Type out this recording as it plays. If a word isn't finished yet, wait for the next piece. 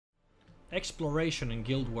exploration in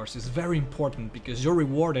Guild Wars is very important because you're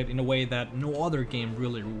rewarded in a way that no other game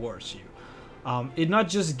really rewards you. It not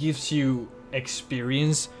just gives you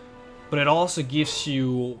experience, but it also gives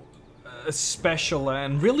you special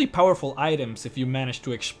and really powerful items if you manage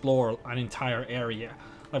to explore an entire area.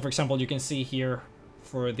 Like for example, you can see here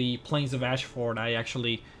for the Plains of Ashford, I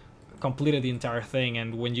actually completed the entire thing,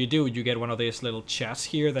 and when you do, you get one of these little chests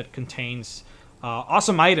here that contains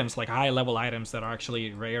awesome items, like high-level items that are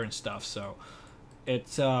actually rare and stuff. So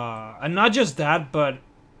it's and not just that, but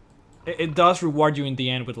it does reward you in the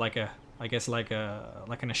end with like a, I guess like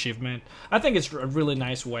an achievement. I think it's a really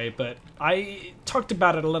nice way, but I talked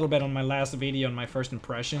about it a little bit on my last video on my first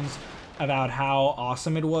impressions about how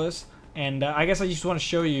awesome it was, and I guess I just want to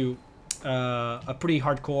show you a pretty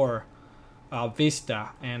hardcore Vista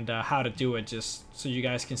and how to do it, just so you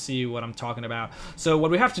guys can see what I'm talking about. So what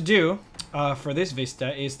we have to do for this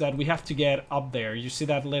Vista is that we have to get up there. You see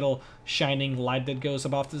that little shining light that goes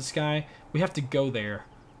above the sky? We have to go there,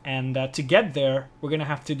 and to get there we're gonna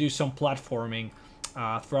have to do some platforming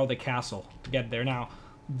throughout the castle to get there. Now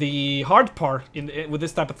the hard part with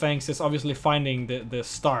this type of things is obviously finding the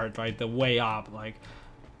start, right, the way up. Like,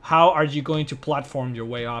 how are you going to platform your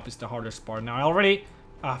way up is the hardest part. Now I already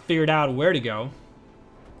figured out where to go,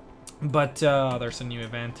 but there's a new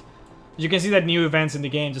event. You can see that new events in the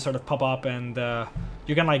game just sort of pop up, and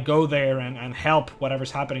you can like go there and help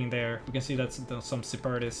whatever's happening there. You can see that some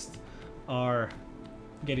separatists are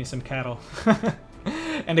getting some cattle.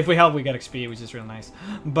 And if we help, we get XP, which is real nice.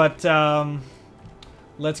 But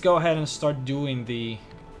let's go ahead and start doing the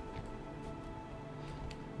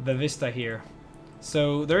Vista here.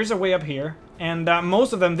 So there's a way up here, and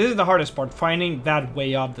most of them, this is the hardest part, finding that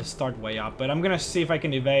way up, the start way up. But I'm gonna see if I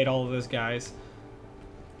can evade all of these guys,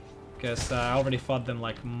 because I already fought them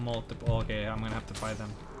like multiple. Okay, I'm gonna have to fight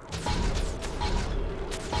them.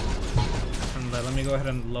 And let me go ahead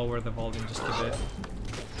and lower the volume just a bit.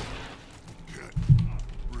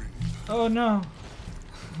 Oh no.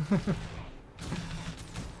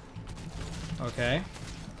 Okay.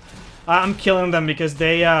 I'm killing them because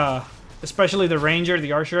they especially the ranger,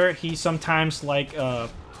 the archer, he sometimes like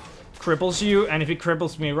cripples you, and if he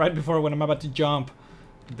cripples me right before when I'm about to jump,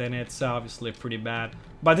 then it's obviously pretty bad.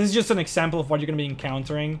 But this is just an example of what you're gonna be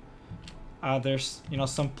encountering. There's, you know,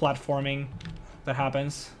 some platforming that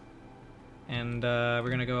happens, and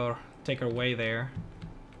we're gonna go take our way there.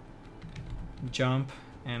 Jump,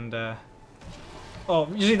 and oh,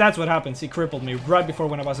 usually that's what happens. He crippled me right before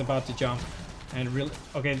when I was about to jump, and really,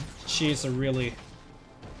 okay, she's a really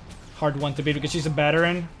hard one to beat because she's a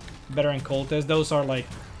veteran cultist. Those are like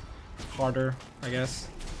harder, I guess.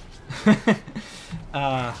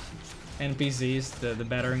 NPCs, the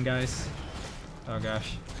veteran guys. Oh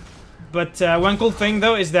gosh. But one cool thing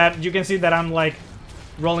though is that you can see that I'm like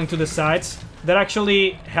rolling to the sides. That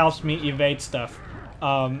actually helps me evade stuff.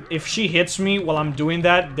 If she hits me while I'm doing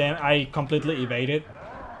that, then I completely evade it.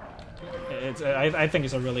 I think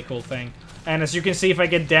it's a really cool thing. And as you can see, if I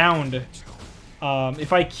get downed,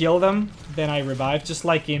 if I kill them, then I revive, just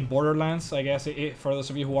like in Borderlands, I guess, for those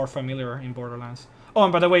of you who are familiar in Borderlands. Oh,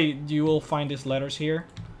 and by the way, you will find these letters here.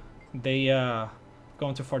 They,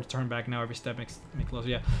 going too far to turn back now, every step makes me closer,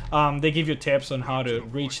 yeah. They give you tips on how to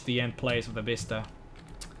reach the end place of the Vista.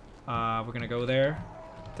 We're gonna go there,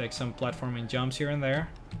 take some platforming jumps here and there.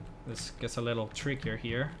 This gets a little trickier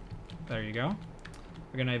here. There you go.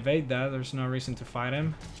 We're gonna evade that, there's no reason to fight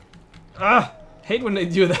him. Ah! Hate when they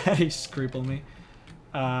do that, he just crippled me.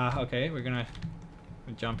 Okay, we're gonna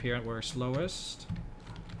jump here at where it's slowest.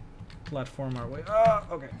 Platform our way. Ah,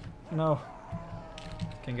 okay. No.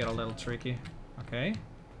 Can get a little tricky. Okay.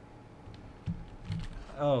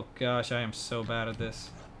 Oh gosh, I am so bad at this.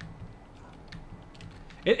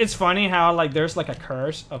 It's funny how like there's like a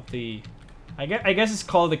curse of the... I guess it's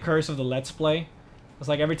called the curse of the Let's Play. It's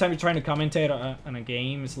like every time you're trying to commentate on a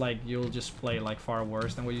game, it's like you'll just play like far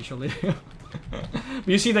worse than what you usually do. But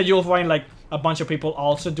you see that you'll find like a bunch of people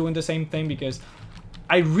also doing the same thing, because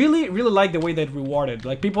I really like the way they reward it.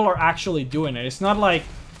 Like, people are actually doing it. It's not like...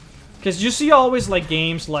 Because you see always like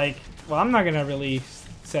games like... Well, I'm not gonna really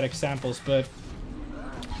set examples, but...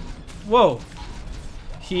 Whoa.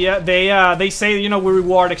 They say, you know, we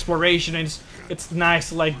reward exploration, and it's nice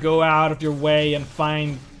to like go out of your way and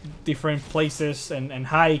find different places and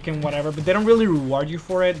hike and whatever, but they don't really reward you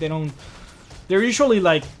for it. They're usually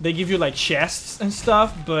like, they give you like chests and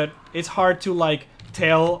stuff, but it's hard to like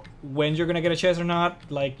tell when you're gonna get a chest or not.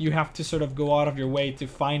 Like, you have to sort of go out of your way to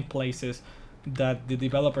find places that the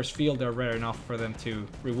developers feel they're rare enough for them to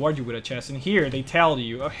reward you with a chest. And here they tell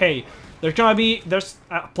you, oh, hey, there's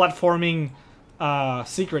a platforming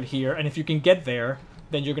secret here, and if you can get there,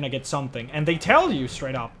 then you're gonna get something. And they tell you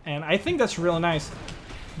straight up. And I think that's really nice.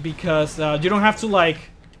 Because you don't have to like...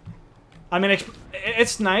 I mean,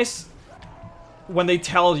 it's nice when they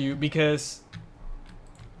tell you because...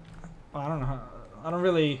 I don't know. I don't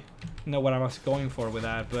really know what I was going for with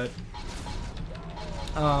that, but...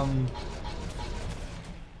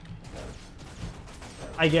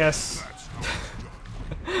 I guess...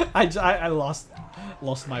 I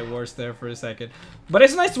lost my words there for a second. But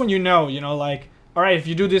it's nice when you know, like... Alright, if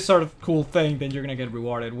you do this sort of cool thing, then you're gonna get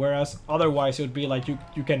rewarded. Whereas, otherwise, it would be like you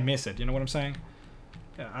can miss it. You know what I'm saying?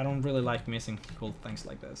 Yeah, I don't really like missing cool things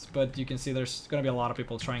like this. But you can see there's gonna be a lot of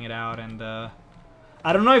people trying it out. And,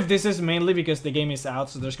 I don't know if this is mainly because the game is out,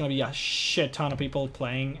 so there's gonna be a shit ton of people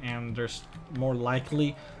playing. And there's more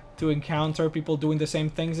likely to encounter people doing the same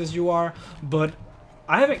things as you are. But,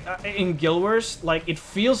 I haven't... in Guild Wars, like, it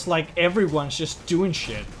feels like everyone's just doing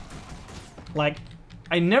shit. Like,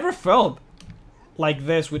 I never felt... like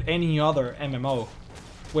this with any other MMO,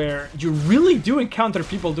 where you really do encounter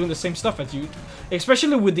people doing the same stuff as you,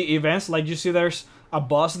 especially with the events. Like you see there's a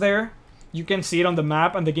boss there, you can see it on the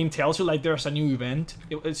map and the game tells you like there's a new event.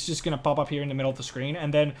 It's just gonna pop up here in the middle of the screen,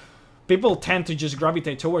 and then people tend to just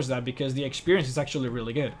gravitate towards that because the experience is actually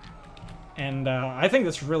really good. And I think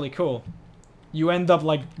that's really cool. You end up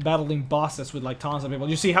like battling bosses with like tons of people.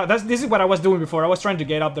 You see how this is what I was doing before. I was trying to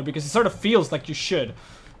get up there because it sort of feels like you should.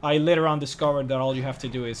 I later on discovered that all you have to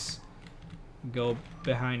do is go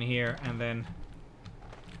behind here and then,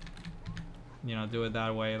 do it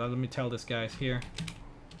that way. Let me tell this guys here.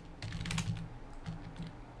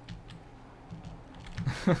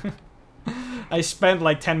 I spent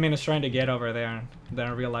like 10 minutes trying to get over there, and then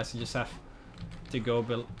I realized you just have to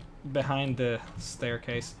go behind the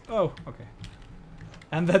staircase. Oh, okay.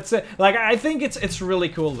 And that's it. Like, I think it's really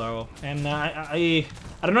cool though, and I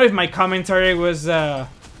don't know if my commentary was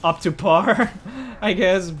up to par, I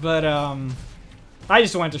guess, but I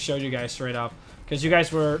just wanted to show you guys straight up because you guys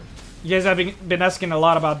have been asking a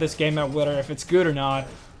lot about this game and whether if it's good or not,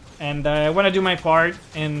 and I want to do my part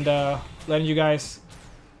and letting you guys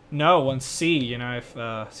know and see, if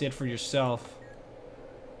see it for yourself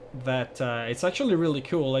that it's actually really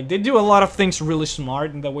cool. Like they do a lot of things really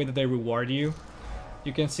smart in the way that they reward you.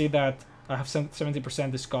 You can see that I have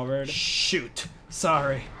 70% discovered. Shoot,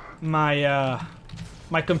 sorry,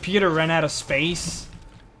 my computer ran out of space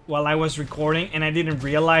while I was recording, and I didn't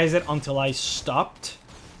realize it until I stopped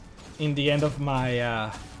in the end of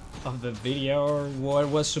my of the video, or what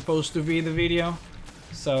was supposed to be the video.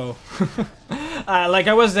 So, like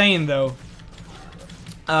I was saying though,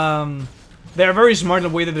 they're very smart in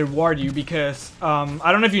the way that they reward you because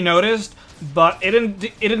I don't know if you noticed, but it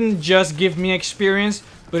didn't just give me experience,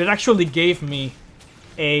 but it actually gave me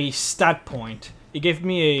a stat point. It gave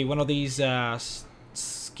me one of these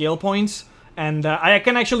skill points, and I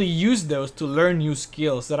can actually use those to learn new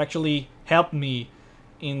skills that actually help me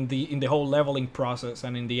in the whole leveling process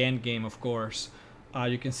and in the end game, of course.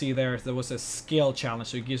 You can see there was a skill challenge,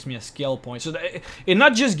 so it gives me a skill point. So it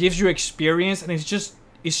not just gives you experience, and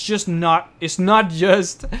it's not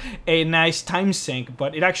just a nice time sink,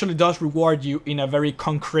 but it actually does reward you in a very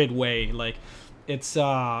concrete way. Like it's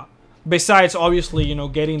besides obviously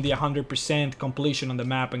getting the 100% completion on the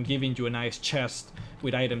map and giving you a nice chest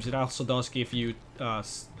with items, it also does give you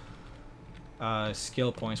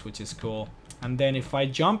skill points, which is cool. And then if I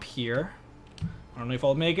jump here, I don't know if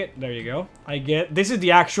I'll make it. There you go. This is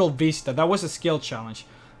the actual Vista. That was a skill challenge,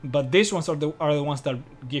 but these ones are the ones that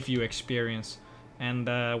give you experience. And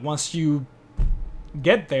once you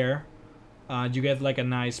get there, you get like a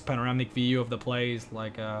nice panoramic view of the place,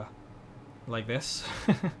 like this.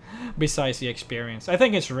 Besides the experience, I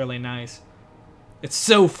think it's really nice. It's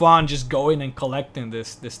so fun just going and collecting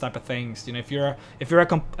this type of things. If you're a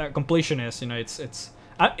completionist,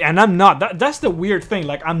 and I'm not. That's the weird thing.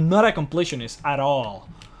 Like I'm not a completionist at all.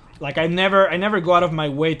 Like I never go out of my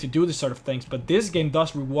way to do this sort of things. But this game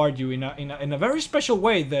does reward you in a very special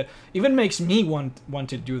way that even makes me want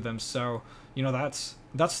to do them. So that's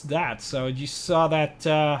that. So you saw that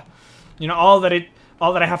all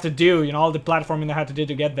that I have to do, all the platforming I had to do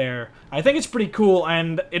to get there. I think it's pretty cool,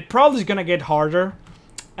 and it probably is gonna get harder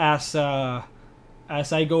as I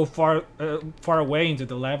go far away into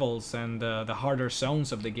the levels and the harder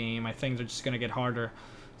zones of the game. I think they're just gonna get harder.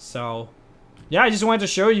 So yeah, I just wanted to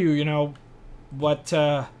show you, what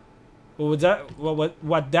that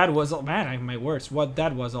was. Man, my words. What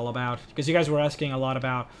that was all about, because you guys were asking a lot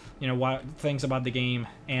about what things about the game,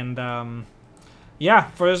 and yeah,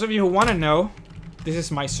 for those of you who want to know, this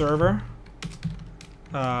is my server,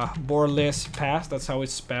 Borlis Pass. That's how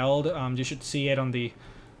it's spelled. You should see it on the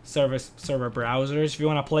server browsers. If you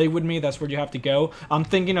want to play with me, that's where you have to go. I'm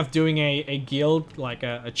thinking of doing a guild, like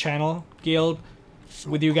a channel guild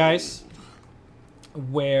with you guys,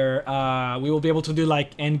 where we will be able to do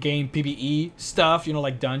like end game PvE stuff, you know,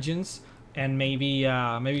 like dungeons, and maybe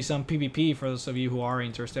some PvP for those of you who are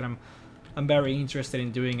interested. I'm very interested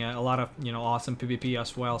in doing a lot of, you know, awesome PvP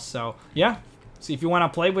as well. So yeah, so if you want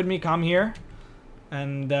to play with me, come here,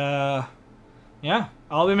 and yeah,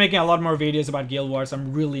 I'll be making a lot more videos about Guild Wars.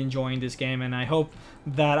 I'm really enjoying this game, and I hope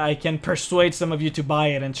that I can persuade some of you to buy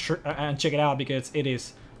it and check it out, because it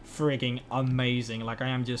is freaking amazing. Like, I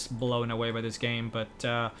am just blown away by this game.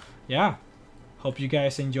 But yeah, hope you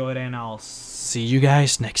guys enjoyed, and I'll see you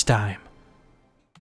guys next time.